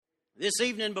This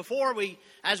evening,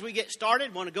 as we get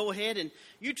started, want to go ahead and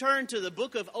you turn to the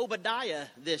book of Obadiah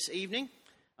this evening.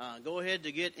 Go ahead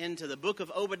to get into the book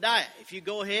of Obadiah. If you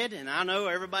go ahead, and I know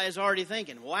everybody's already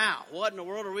thinking, wow, what in the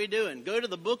world are we doing? Go to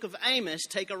the book of Amos,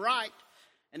 take a right,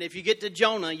 and if you get to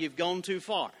Jonah, you've gone too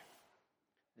far.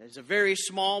 There's a very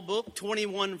small book,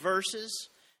 21 verses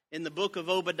in the book of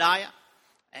Obadiah,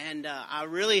 and I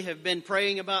really have been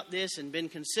praying about this and been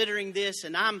considering this,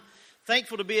 and I'm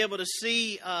thankful to be able to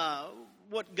see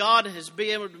what God has been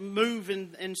able to move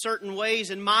in certain ways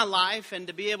in my life, and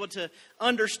to be able to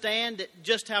understand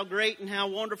just how great and how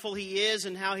wonderful He is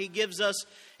and how He gives us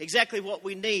exactly what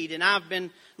we need. And I've been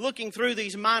looking through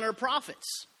these minor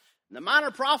prophets. The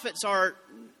minor prophets are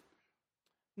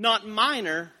not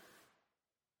minor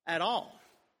at all.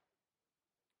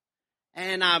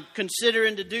 And I'm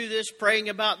considering to do this, praying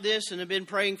about this, and have been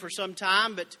praying for some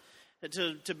time, but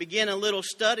to begin a little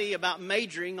study about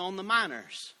majoring on the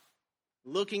minors,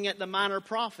 looking at the minor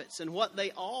prophets and what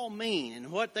they all mean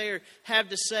and what they have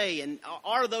to say. And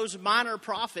are those minor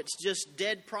prophets just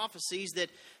dead prophecies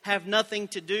that have nothing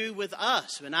to do with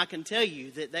us? And I can tell you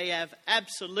that they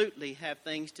absolutely have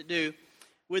things to do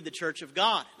with the church of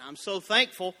God. And I'm so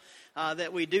thankful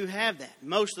that we do have that.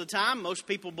 Most of the time, most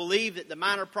people believe that the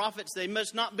minor prophets, they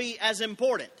must not be as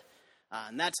important.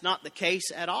 And that's not the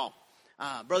case at all.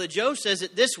 Brother Joe says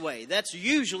it this way: that's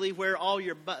usually where all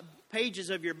your pages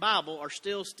of your Bible are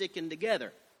still sticking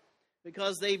together,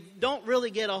 because they don't really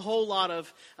get a whole lot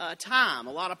of time,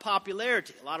 a lot of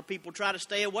popularity. A lot of people try to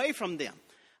stay away from them.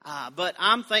 But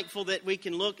I'm thankful that we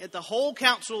can look at the whole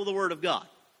counsel of the Word of God.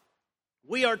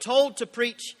 We are told to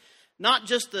preach not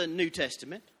just the New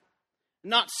Testament,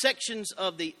 not sections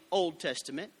of the Old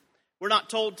Testament. We're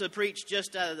not told to preach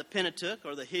just out of the Pentateuch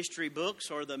or the history books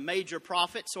or the major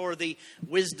prophets or the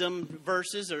wisdom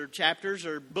verses or chapters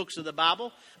or books of the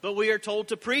Bible, but we are told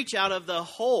to preach out of the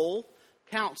whole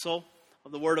counsel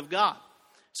of the Word of God.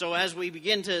 So as we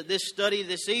begin to this study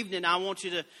this evening, I want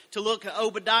you to look at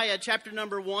Obadiah chapter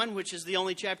number 1, which is the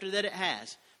only chapter that it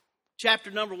has. Chapter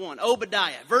number 1,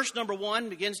 Obadiah, verse number 1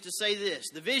 begins to say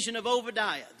this: the vision of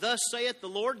Obadiah. Thus saith the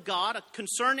Lord God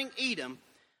concerning Edom,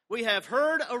 we have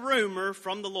heard a rumor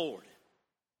from the Lord.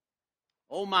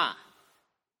 Oh my.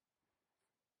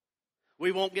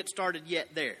 We won't get started yet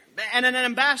there. And an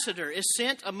ambassador is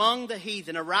sent among the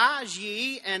heathen. Arise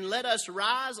ye, and let us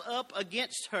rise up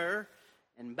against her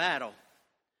in battle.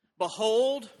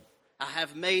 Behold, I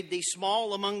have made thee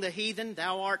small among the heathen.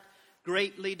 Thou art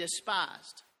greatly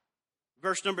despised.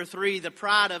 Verse number 3, the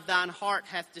pride of thine heart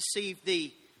hath deceived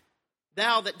thee.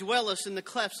 Thou that dwellest in the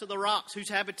clefts of the rocks, whose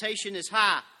habitation is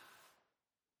high,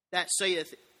 that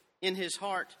saith in his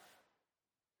heart,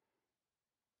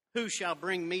 who shall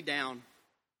bring me down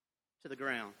to the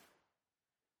ground?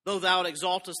 Though thou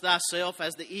exaltest thyself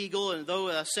as the eagle, and though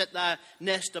thou set thy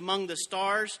nest among the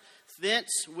stars,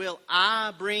 thence will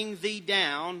I bring thee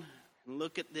down. And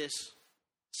look at this,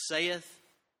 saith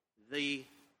the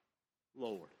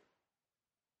Lord.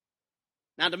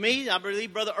 Now to me, I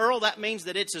believe, Brother Earl, that means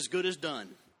that it's as good as done.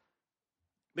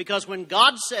 Because when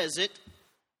God says it,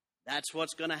 that's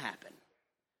what's going to happen.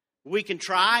 We can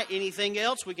try anything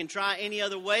else. We can try any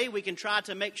other way. We can try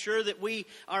to make sure that we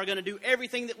are going to do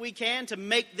everything that we can to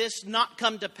make this not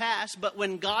come to pass. But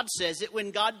when God says it,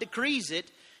 when God decrees it,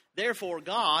 therefore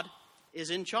God is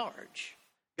in charge.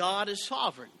 God is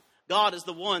sovereign. God is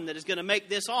the one that is going to make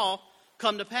this all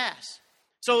come to pass.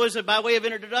 So as by way of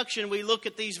introduction, we look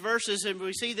at these verses and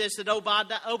we see this, that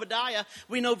Obadiah,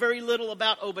 we know very little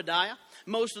about Obadiah.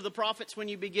 Most of the prophets, when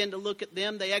you begin to look at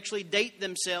them, they actually date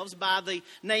themselves by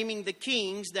naming the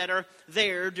kings that are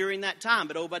there during that time.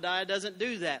 But Obadiah doesn't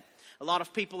do that. A lot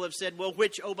of people have said, well,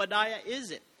 which Obadiah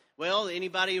is it? Well,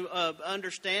 anybody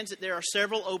understands that there are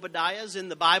several Obadiahs in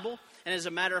the Bible. And as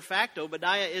a matter of fact,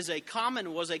 Obadiah was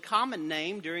a common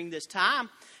name during this time,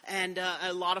 and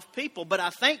a lot of people. But I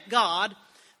thank God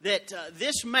that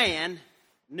this man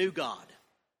knew God.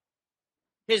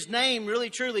 His name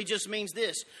really truly just means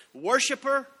this: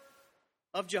 worshiper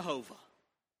of Jehovah.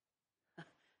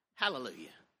 Hallelujah.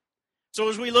 So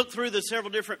as we look through the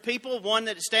several different people, one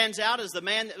that stands out is the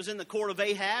man that was in the court of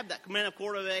Ahab. That man of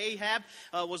court of Ahab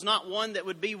was not one that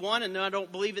would be one, and I don't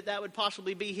believe that would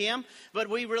possibly be him. But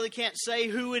we really can't say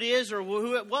who it is or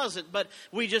who it wasn't. But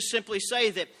we just simply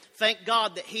say that thank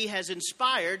God that He has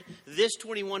inspired this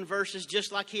 21 verses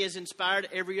just like He has inspired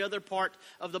every other part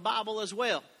of the Bible as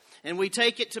well. And we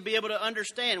take it to be able to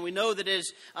understand. We know that it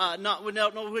is we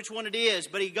don't know which one it is,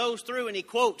 but he goes through and he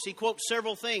quotes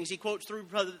several things. He quotes through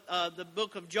the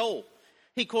book of Joel.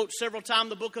 He quotes several times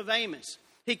the book of Amos.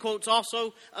 He quotes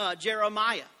also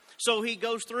Jeremiah. So he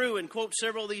goes through and quotes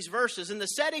several of these verses. And the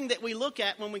setting that we look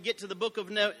at when we get to the book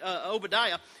of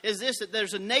Obadiah is this, that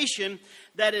there's a nation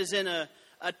that is in a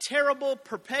terrible,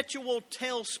 perpetual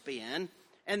tailspin,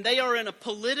 and they are in a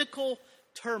political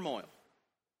turmoil.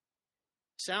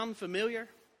 Sound familiar?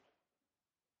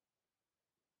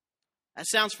 That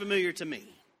sounds familiar to me.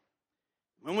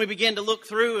 When we begin to look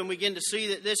through and we begin to see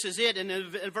that this is it, and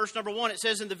in verse number 1 it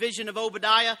says, in the vision of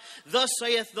Obadiah, thus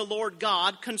saith the Lord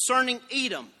God concerning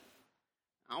Edom.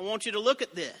 I want you to look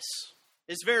at this.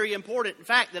 It's very important, in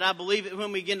fact, that I believe that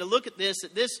when we begin to look at this,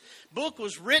 that this book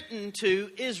was written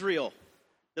to Israel,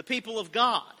 the people of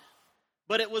God.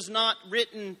 But it was not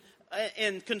written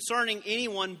and concerning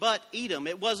anyone but Edom.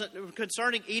 It wasn't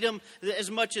concerning Edom as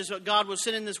much as God was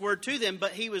sending this word to them,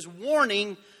 but he was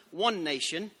warning one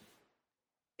nation.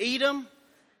 Edom,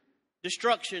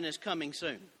 destruction is coming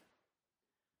soon.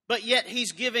 But yet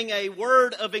he's giving a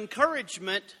word of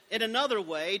encouragement in another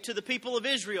way to the people of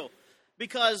Israel.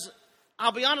 Because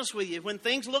I'll be honest with you, when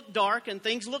things look dark and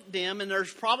things look dim and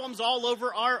there's problems all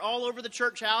over the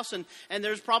church house and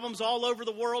there's problems all over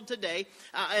the world today,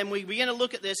 and we begin to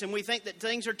look at this and we think that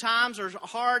times are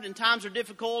hard and times are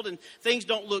difficult and things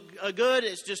don't look good,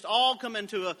 it's just all coming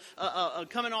to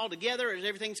coming all together as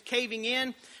everything's caving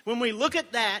in. When we look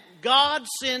at that, God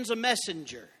sends a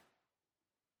messenger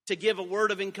to give a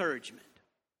word of encouragement.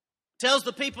 Tells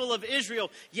the people of Israel,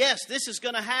 yes, this is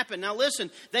going to happen. Now listen,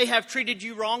 they have treated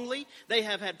you wrongly. They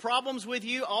have had problems with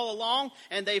you all along,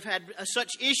 and they've had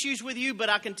such issues with you. But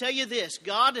I can tell you this,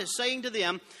 God is saying to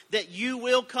them that you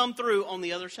will come through on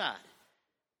the other side.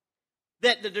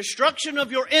 That the destruction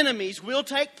of your enemies will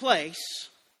take place,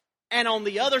 and on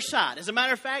the other side. As a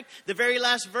matter of fact, the very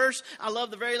last verse, I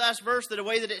love the very last verse, the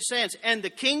way that it stands. And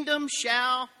the kingdom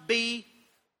shall be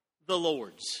the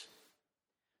Lord's.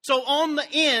 So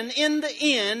in the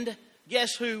end,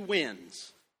 guess who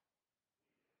wins?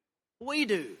 We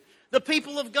do. The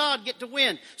people of God get to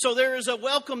win. So there is a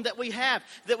welcome that we have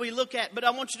that we look at. But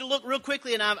I want you to look real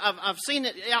quickly, and I've seen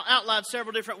it outlined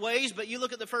several different ways. But you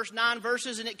look at the first 9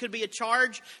 verses, and it could be a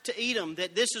charge to Edom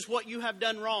that this is what you have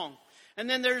done wrong. And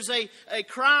then there's a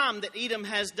crime that Edom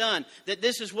has done, that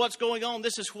this is what's going on,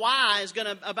 this is why is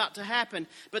about to happen.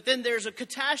 But then there's a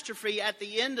catastrophe at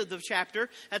the end of the chapter,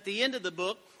 at the end of the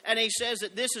book, and he says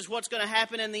that this is what's going to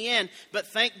happen in the end. But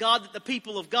thank God that the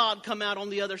people of God come out on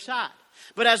the other side.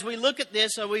 But as we look at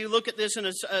this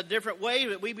in a different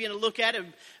way, we begin to look at it.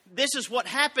 This is what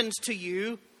happens to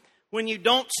you when you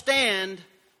don't stand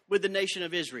with the nation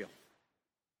of Israel.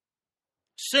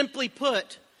 Simply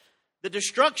put, the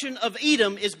destruction of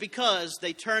Edom is because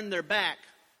they turned their back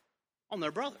on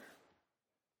their brother.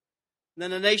 And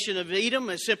then the nation of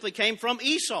Edom simply came from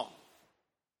Esau.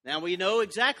 Now we know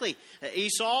exactly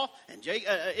Esau and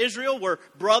Israel were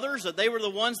brothers, that they were the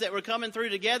ones that were coming through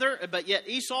together. But yet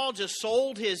Esau just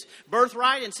sold his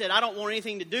birthright and said, I don't want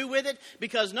anything to do with it.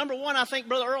 Because number one, I think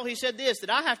Brother Earl, he said this,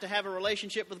 that I have to have a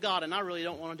relationship with God, and I really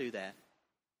don't want to do that.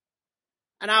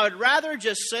 And I would rather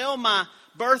just sell my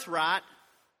birthright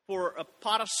for a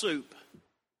pot of soup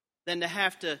than to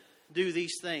have to do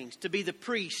these things, to be the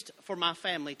priest for my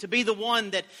family, to be the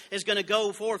one that is going to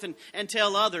go forth and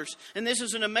tell others. And this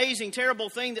is an amazing, terrible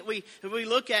thing that we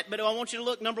look at. But I want you to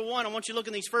look, number one, I want you to look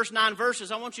in these first 9 verses.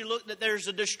 I want you to look that there's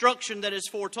a destruction that is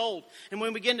foretold. And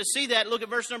when we begin to see that, look at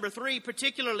verse number 3,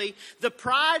 particularly, the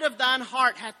pride of thine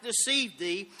heart hath deceived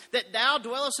thee, that thou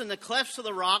dwellest in the clefts of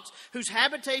the rocks, whose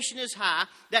habitation is high,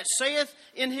 that saith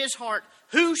in his heart,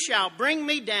 who shall bring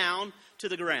me down to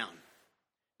the ground?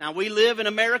 Now, we live in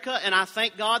America, and I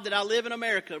thank God that I live in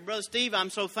America. Brother Steve, I'm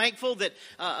so thankful that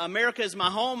America is my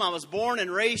home. I was born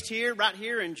and raised here, right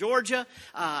here in Georgia.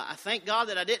 I thank God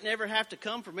that I didn't ever have to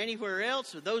come from anywhere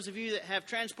else. For those of you that have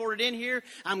transported in here,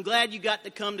 I'm glad you got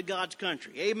to come to God's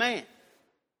country. Amen.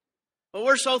 Well,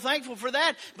 we're so thankful for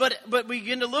that. But we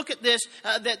begin to look at this,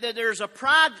 that there's a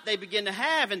pride that they begin to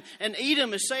have. And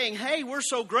Edom is saying, hey, we're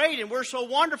so great and we're so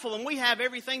wonderful and we have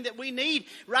everything that we need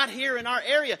right here in our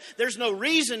area. There's no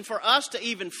reason for us to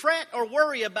even fret or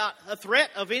worry about a threat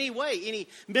of any way. Any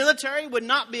military would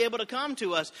not be able to come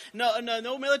to us.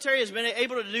 No military has been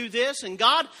able to do this. And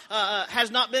God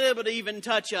has not been able to even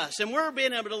touch us. And we're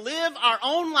being able to live our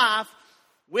own life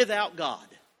without God.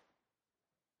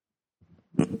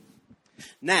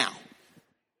 Now,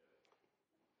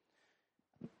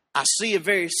 I see a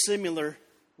very similar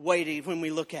way to when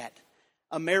we look at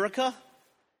America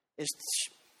is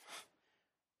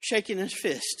shaking his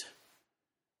fist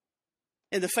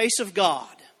in the face of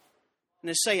God and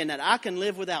is saying that I can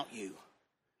live without you.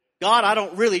 God, I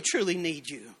don't really truly need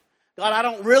you. God, I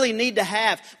don't really need to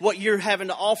have what you're having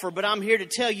to offer, but I'm here to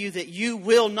tell you that you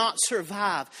will not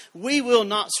survive. We will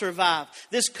not survive.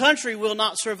 This country will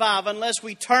not survive unless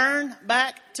we turn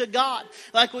back to God.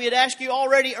 Like we had asked you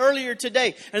already earlier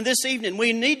today and this evening,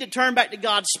 we need to turn back to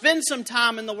God. Spend some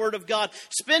time in the Word of God.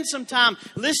 Spend some time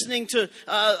listening to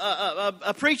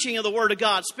a preaching of the Word of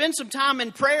God. Spend some time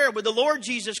in prayer with the Lord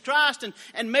Jesus Christ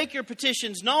and make your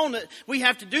petitions known. That we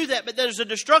have to do that, but there's a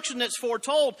destruction that's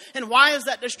foretold. And why is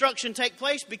that destruction take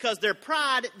place? Because their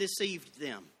pride deceived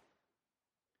them.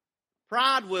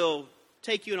 Pride will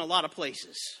take you in a lot of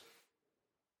places.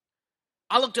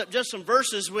 I looked up just some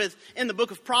verses in the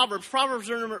book of Proverbs. Proverbs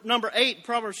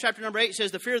chapter number 8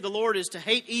 says the fear of the Lord is to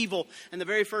hate evil. And the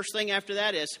very first thing after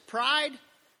that is pride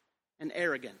and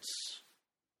arrogance.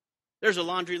 There's a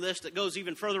laundry list that goes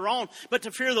even further on. But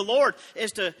to fear the Lord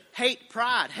is to hate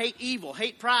pride, hate evil,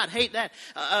 hate pride, hate that.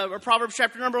 Proverbs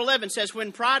chapter number 11 says,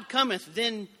 when pride cometh,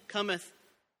 then cometh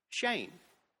shame.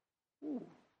 Ooh.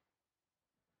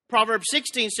 Proverbs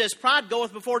 16 says, pride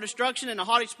goeth before destruction and a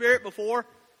haughty spirit before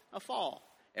a fall.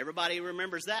 Everybody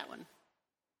remembers that one.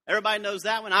 Everybody knows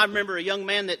that one. I remember a young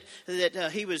man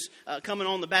that he was coming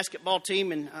on the basketball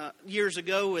team and years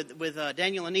ago with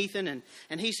Daniel and Ethan,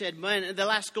 and he said, man, the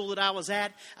last school that I was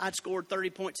at, I'd scored 30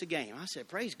 points a game. I said,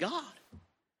 praise God.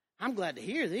 I'm glad to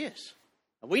hear this.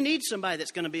 We need somebody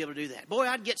that's going to be able to do that. Boy,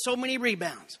 I'd get so many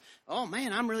rebounds. Oh,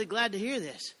 man, I'm really glad to hear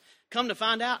this. Come to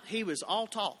find out, he was all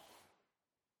talk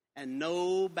and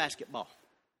no basketball.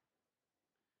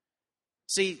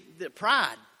 See, the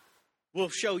pride will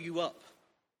show you up.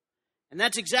 And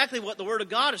that's exactly what the Word of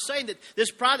God is saying, that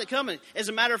this pride that comes. As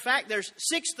a matter of fact, there's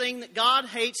 6 things that God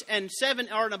hates and 7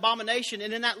 are an abomination.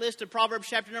 And in that list of Proverbs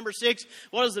chapter number 6,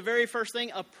 what is the very first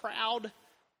thing? A proud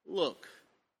look.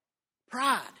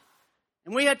 Pride.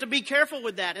 And we have to be careful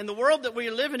with that. And the world that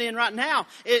we're living in right now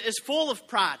is full of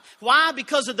pride. Why?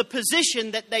 Because of the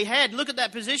position that they had. Look at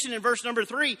that position in verse number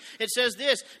 3. It says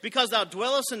this, because thou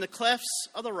dwellest in the clefts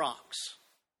of the rocks.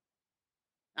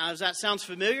 Now, does that sound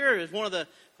familiar? It's one of the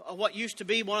what used to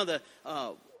be one of the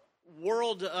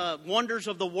world wonders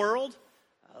of the world,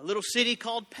 a little city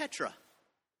called Petra.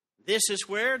 This is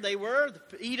where they were.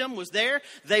 Edom was there.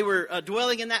 They were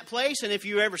dwelling in that place. And if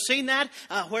you've ever seen that,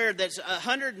 where that's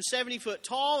 170 foot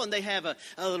tall and they have a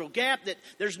little gap that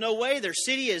there's no way their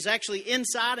city is actually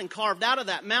inside and carved out of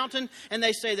that mountain. And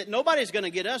they say that nobody's going to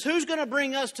get us. Who's going to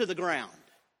bring us to the ground?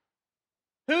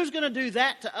 Who's going to do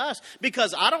that to us?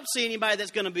 Because I don't see anybody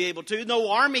that's going to be able to.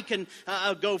 No army can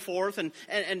go forth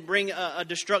and bring a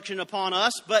destruction upon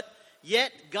us. But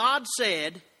yet God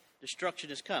said destruction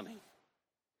is coming.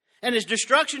 And his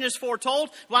destruction is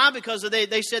foretold. Why? Because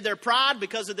they said their pride,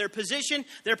 because of their position,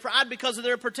 their pride because of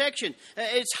their protection.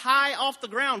 It's high off the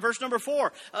ground. Verse number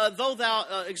 4, though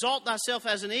thou exalt thyself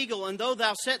as an eagle, and though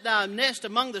thou set thy nest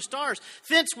among the stars,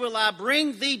 thence will I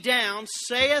bring thee down,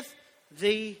 saith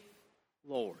the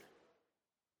Lord.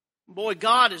 Boy,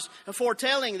 God is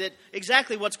foretelling that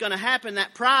exactly what's going to happen,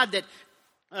 that pride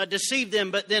that deceived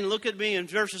them. But then look at me in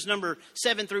verses number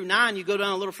 7 through 9. You go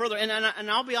down a little further. And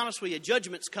I'll be honest with you,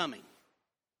 judgment's coming.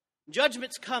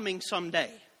 Judgment's coming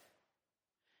someday.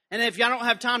 And if y'all don't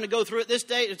have time to go through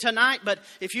it tonight, but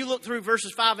if you look through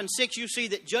verses 5 and 6, you see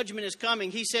that judgment is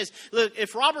coming. He says, look,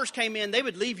 if robbers came in, they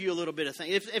would leave you a little bit of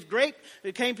things. If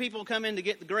people come in to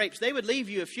get the grapes, they would leave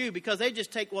you a few because they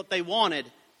just take what they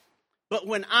wanted. But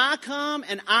when I come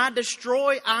and I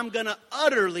destroy, I'm going to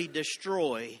utterly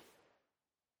destroy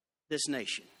this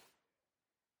nation.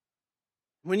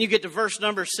 When you get to verse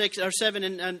number 6 or 7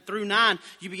 and through 9,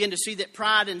 you begin to see that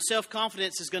pride and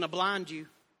self-confidence is going to blind you.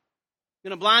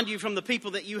 Going to blind you from the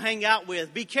people that you hang out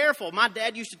with. Be careful. My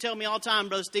dad used to tell me all the time,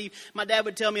 Brother Steve, my dad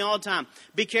would tell me all the time,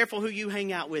 be careful who you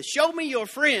hang out with. Show me your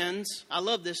friends. I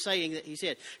love this saying that he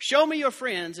said. Show me your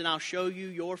friends and I'll show you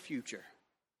your future.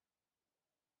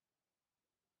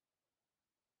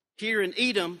 Here in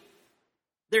Edom,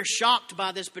 they're shocked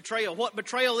by this betrayal. What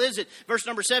betrayal is it? Verse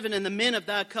number 7, and the men of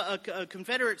thy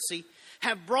confederacy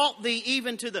have brought thee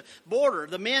even to the border.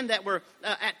 The men that were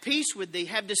at peace with thee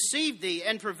have deceived thee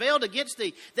and prevailed against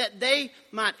thee, that they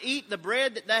might eat the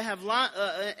bread that they have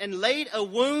and laid a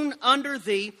wound under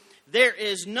thee. There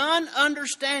is none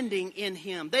understanding in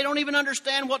him. They don't even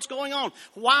understand what's going on.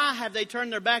 Why have they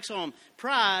turned their backs on him?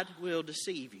 Pride will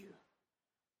deceive you.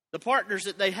 The partners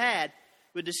that they had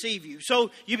would deceive you. So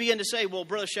you begin to say, well,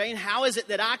 Brother Shane, how is it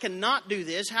that I can not do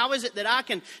this? How is it that I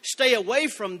can stay away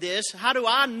from this? How do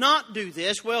I not do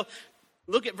this? Well,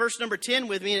 look at verse number 10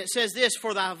 with me, and it says this,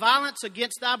 for thy violence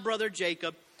against thy brother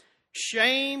Jacob,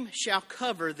 shame shall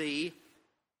cover thee,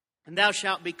 and thou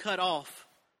shalt be cut off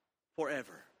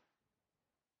forever.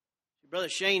 Brother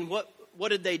Shane, what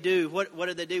did they do? What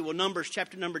did they do? Well, Numbers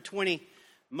chapter number 20,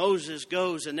 Moses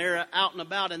goes and they're out and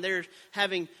about and they're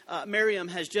having, Miriam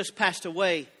has just passed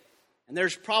away. And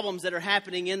there's problems that are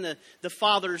happening in the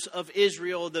fathers of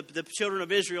Israel, the children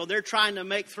of Israel. They're trying to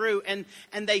make through. And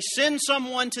they send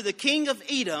someone to the king of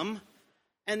Edom.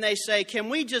 And they say, can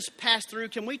we just pass through?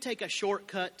 Can we take a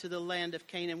shortcut to the land of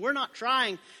Canaan? We're not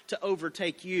trying to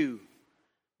overtake you.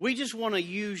 We just want to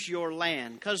use your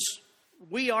land because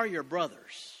we are your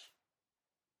brothers.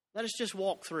 Let us just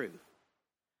walk through.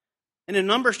 And in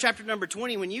Numbers chapter number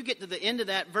 20, when you get to the end of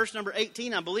that, verse number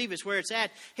 18, I believe is where it's at.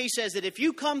 He says that if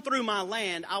you come through my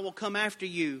land, I will come after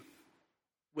you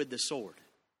with the sword.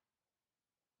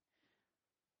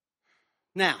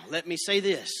 Now, let me say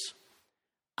this.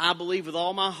 I believe with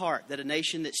all my heart that a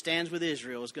nation that stands with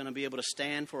Israel is going to be able to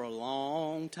stand for a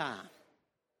long time.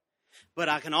 But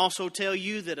I can also tell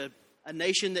you that a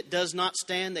nation that does not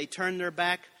stand, they turn their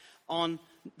back on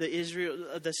the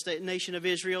nation of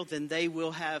Israel, then they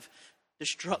will have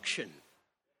destruction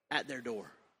at their door.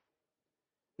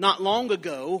 Not long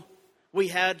ago, we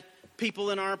had people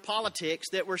in our politics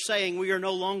that were saying we are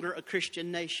no longer a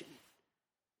Christian nation.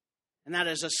 And that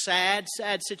is a sad,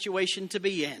 sad situation to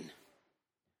be in.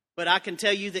 But I can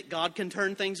tell you that God can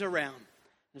turn things around.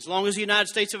 As long as the United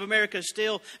States of America is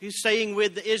still staying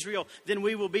with Israel, then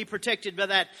we will be protected by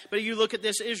that. But you look at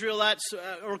this, Israelites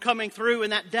are coming through,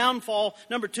 and that downfall,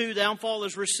 number 2, downfall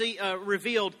is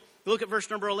revealed. Look at verse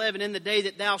number 11. In the day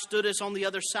that thou stoodest on the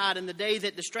other side, in the day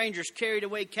that the strangers carried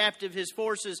away captive his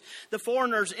forces, the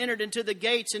foreigners entered into the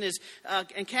gates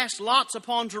and cast lots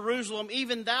upon Jerusalem.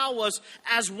 Even thou was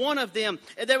as one of them.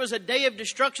 There was a day of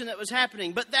destruction that was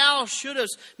happening. But thou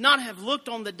shouldest not have looked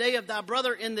on the day of thy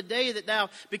brother in the day that thou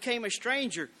became a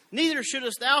stranger. Neither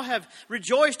shouldest thou have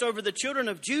rejoiced over the children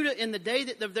of Judah in the day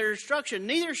of their destruction.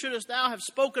 Neither shouldest thou have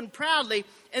spoken proudly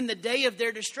in the day of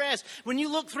their distress. When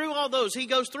you look through all those, he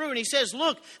goes through and he says,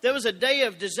 look, there was a day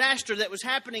of disaster that was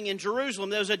happening in Jerusalem.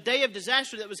 There was a day of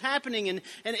disaster that was happening in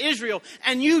Israel.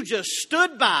 And you just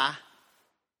stood by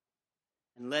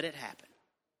and let it happen.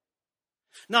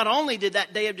 Not only did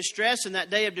that day of distress and that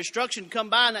day of destruction come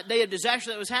by and that day of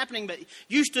disaster that was happening, but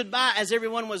you stood by as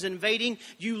everyone was invading.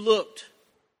 You looked.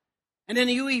 And then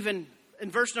you even,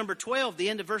 in verse number 12, the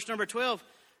end of verse number 12,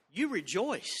 you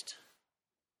rejoiced.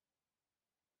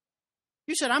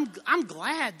 You said, I'm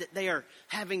glad that they are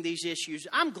having these issues.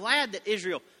 I'm glad that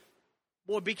Israel,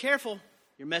 boy, be careful.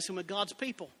 You're messing with God's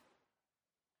people.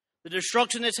 The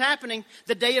destruction that's happening,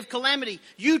 the day of calamity.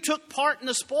 You took part in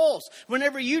the spoils. When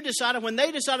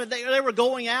they decided they were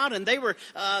going out and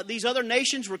these other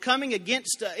nations were coming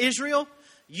against Israel,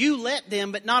 you let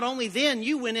them, but not only then,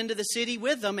 you went into the city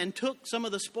with them and took some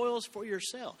of the spoils for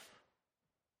yourself.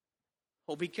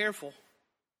 Oh, be careful.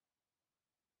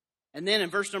 And then in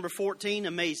verse number 14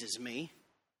 amazes me.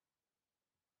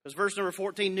 Because verse number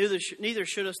 14, neither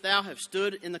shouldest thou have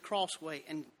stood in the crossway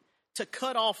and to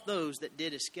cut off those that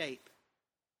did escape.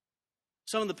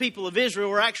 Some of the people of Israel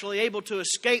were actually able to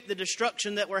escape the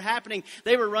destruction that were happening.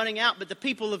 They were running out, but the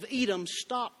people of Edom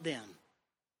stopped them.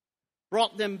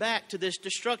 Brought them back to this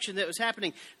destruction that was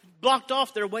happening. Blocked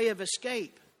off their way of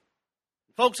escape.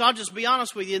 Folks, I'll just be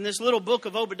honest with you. In this little book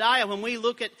of Obadiah, when we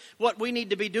look at what we need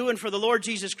to be doing for the Lord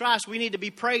Jesus Christ, we need to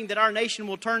be praying that our nation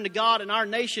will turn to God and our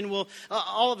nation will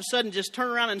all of a sudden just turn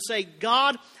around and say,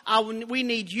 God, we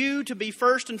need you to be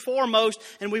first and foremost,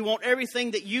 and we want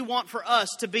everything that you want for us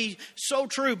to be so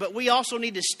true. But we also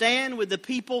need to stand with the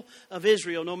people of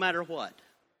Israel no matter what.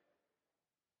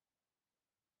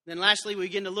 Then lastly, we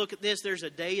begin to look at this. There's a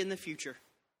day in the future.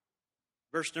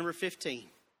 Verse number 15.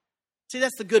 See,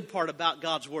 that's the good part about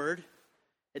God's Word.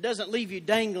 It doesn't leave you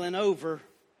dangling over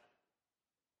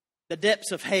the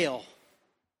depths of hell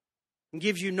and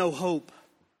gives you no hope.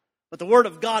 But the Word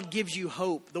of God gives you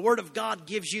hope. The Word of God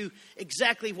gives you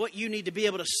exactly what you need to be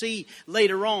able to see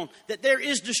later on. That there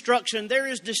is destruction, there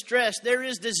is distress, there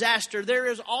is disaster, there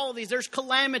is all of these. There's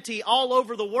calamity all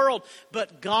over the world.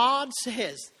 But God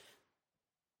says,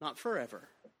 not forever.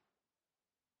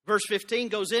 Verse 15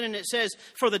 goes in and it says,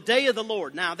 for the day of the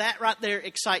Lord. Now that right there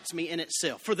excites me in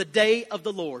itself. For the day of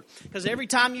the Lord. Because every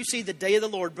time you see the day of the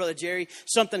Lord, Brother Jerry,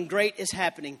 something great is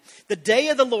happening. The day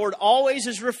of the Lord always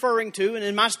is referring to, and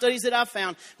in my studies that I've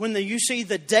found, when you see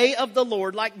the day of the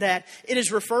Lord like that, it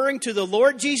is referring to the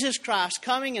Lord Jesus Christ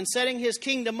coming and setting His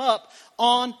kingdom up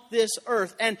on this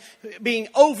earth and being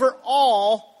over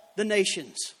all the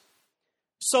nations.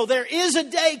 So there is a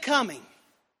day coming.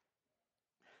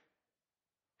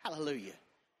 Hallelujah.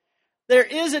 There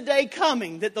is a day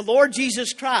coming that the Lord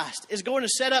Jesus Christ is going to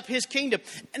set up His kingdom,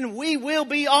 and we will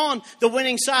be on the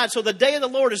winning side. So the day of the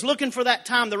Lord is looking for that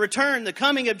time, the return, the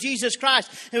coming of Jesus Christ.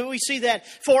 And we see that.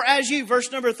 For as you, verse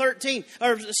number 16,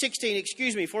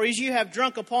 for as you have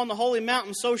drunk upon the holy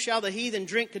mountain, so shall the heathen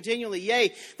drink continually.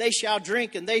 Yea, they shall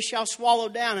drink, and they shall swallow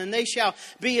down, and they shall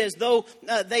be as though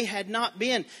they had not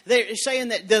been. They're saying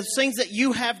that the things that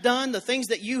you have done, the things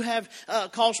that you have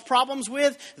caused problems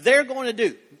with, they're going to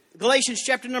do. Galatians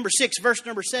chapter number 6, verse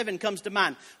number 7 comes to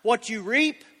mind. What you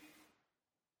reap,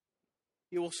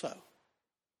 you will sow.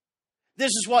 This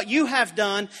is what you have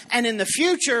done. And in the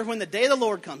future, when the day of the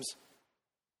Lord comes,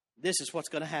 this is what's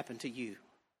going to happen to you.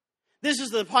 This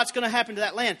is what's going to happen to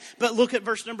that land. But look at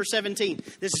verse number 17.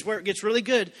 This is where it gets really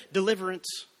good. Deliverance.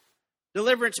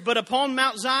 Deliverance. But upon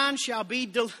Mount Zion shall be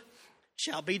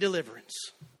deliverance.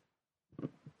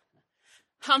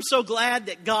 I'm so glad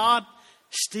that God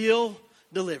still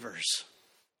delivers.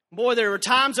 Boy, there are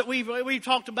times that we've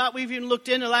talked about, we've even looked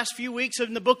in the last few weeks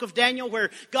in the book of Daniel, where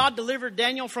God delivered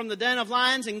Daniel from the den of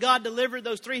lions, and God delivered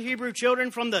those 3 Hebrew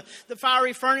children from the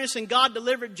fiery furnace, and God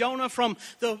delivered Jonah from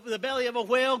the belly of a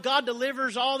whale. God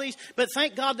delivers all these, but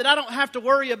thank God that I don't have to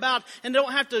worry about and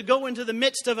don't have to go into the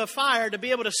midst of a fire to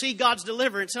be able to see God's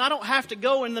deliverance. And I don't have to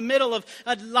go in the middle of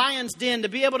a lion's den to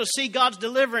be able to see God's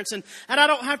deliverance. And I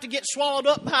don't have to get swallowed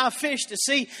up by a fish to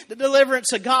see the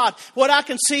deliverance of God. What I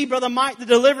can see, Brother Mike, the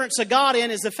deliverance of God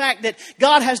in is the fact that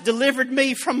God has delivered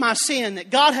me from my sin, that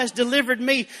God has delivered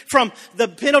me from the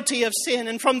penalty of sin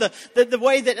and from the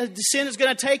way that sin is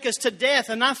going to take us to death.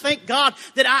 And I thank God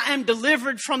that I am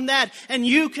delivered from that. And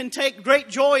you can take great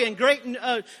joy and great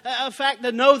fact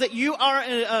to know that you are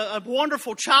a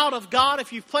wonderful child of God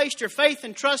if you've placed your faith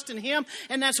and trust in Him.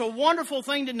 And that's a wonderful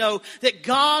thing to know, that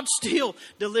God still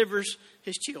delivers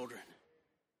His children.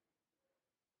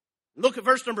 Look at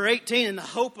verse number 18.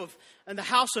 And the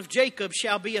house of Jacob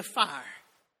shall be a fire,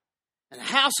 and the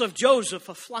house of Joseph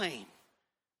a flame.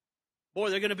 Boy,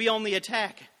 they're going to be on the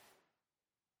attack.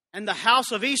 And the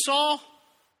house of Esau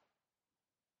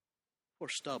for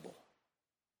stubble.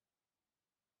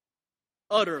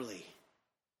 Utterly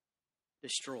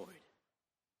destroyed.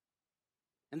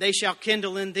 And they shall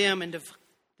kindle in them and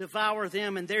devour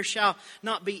them, and there shall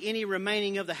not be any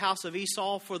remaining of the house of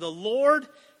Esau, for the Lord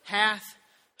hath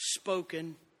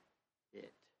spoken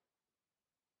it.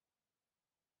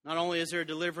 Not only is there a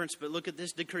deliverance, but look at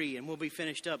this decree, and we'll be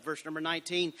finished up. Verse number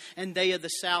 19. And they of the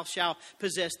south shall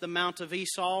possess the mount of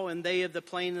Esau, and they of the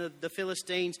plain of the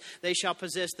Philistines, they shall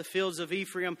possess the fields of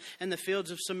Ephraim and the fields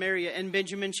of Samaria. And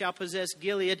Benjamin shall possess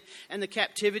Gilead, and the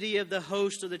captivity of the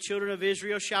host of the children of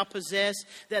Israel shall possess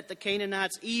that the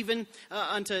Canaanites, even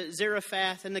unto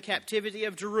Zarephath, and the captivity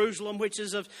of Jerusalem, which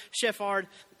is of Shephard,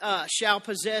 shall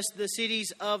possess the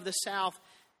cities of the south.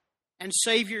 And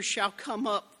Savior shall come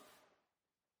up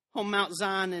on Mount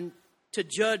Zion and to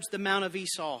judge the Mount of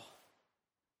Esau.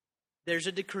 There's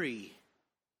a decree.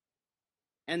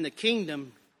 And the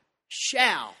kingdom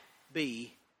shall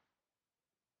be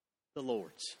the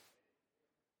Lord's.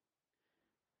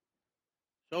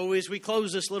 So as we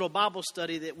close this little Bible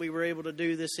study that we were able to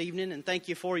do this evening, and thank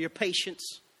you for your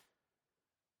patience.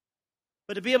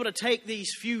 But to be able to take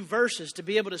these few verses, to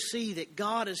be able to see that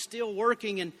God is still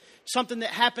working, and something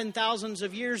that happened thousands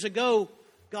of years ago,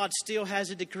 God still has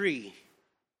a decree.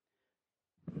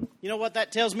 You know what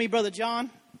that tells me, Brother John?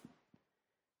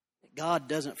 That God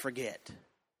doesn't forget.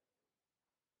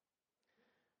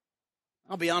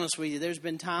 I'll be honest with you, there's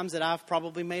been times that I've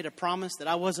probably made a promise that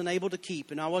I wasn't able to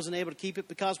keep. And I wasn't able to keep it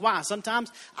because why?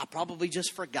 Sometimes I probably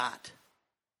just forgot.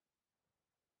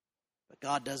 But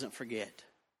God doesn't forget.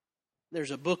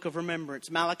 There's a book of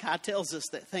remembrance. Malachi tells us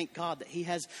that, thank God, that He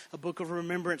has a book of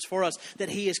remembrance for us, that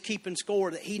He is keeping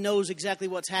score, that He knows exactly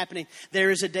what's happening. There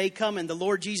is a day coming. The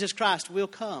Lord Jesus Christ will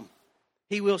come.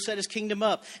 He will set His kingdom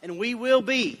up, and we will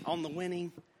be on the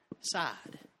winning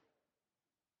side.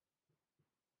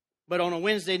 But on a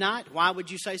Wednesday night, why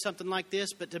would you say something like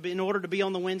this? But in order to be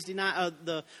on the Wednesday night,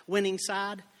 the winning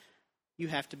side, you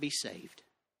have to be saved.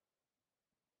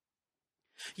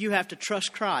 You have to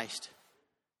trust Christ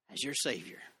as your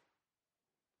Savior.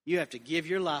 You have to give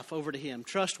your life over to Him.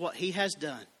 Trust what He has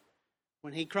done.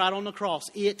 When He cried on the cross,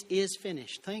 it is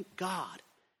finished. Thank God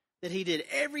that He did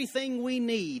everything we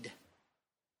need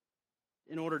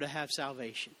in order to have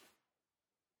salvation.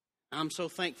 I'm so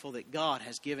thankful that God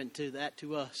has given that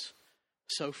to us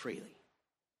so freely.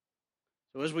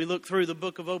 So as we look through the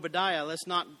book of Obadiah, let's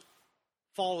not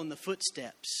fall in the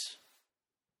footsteps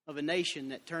of a nation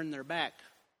that turned their back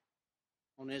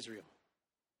on Israel.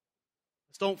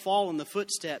 Let's don't fall in the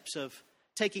footsteps of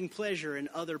taking pleasure in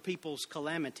other people's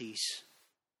calamities.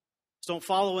 So don't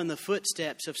follow in the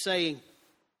footsteps of saying,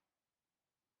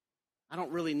 I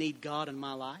don't really need God in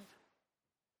my life.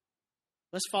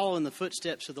 Let's follow in the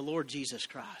footsteps of the Lord Jesus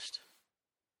Christ.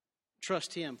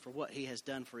 Trust Him for what He has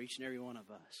done for each and every one of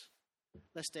us.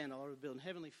 Let's stand all over the building.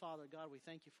 Heavenly Father, God, we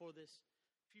thank You for this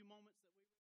few moments.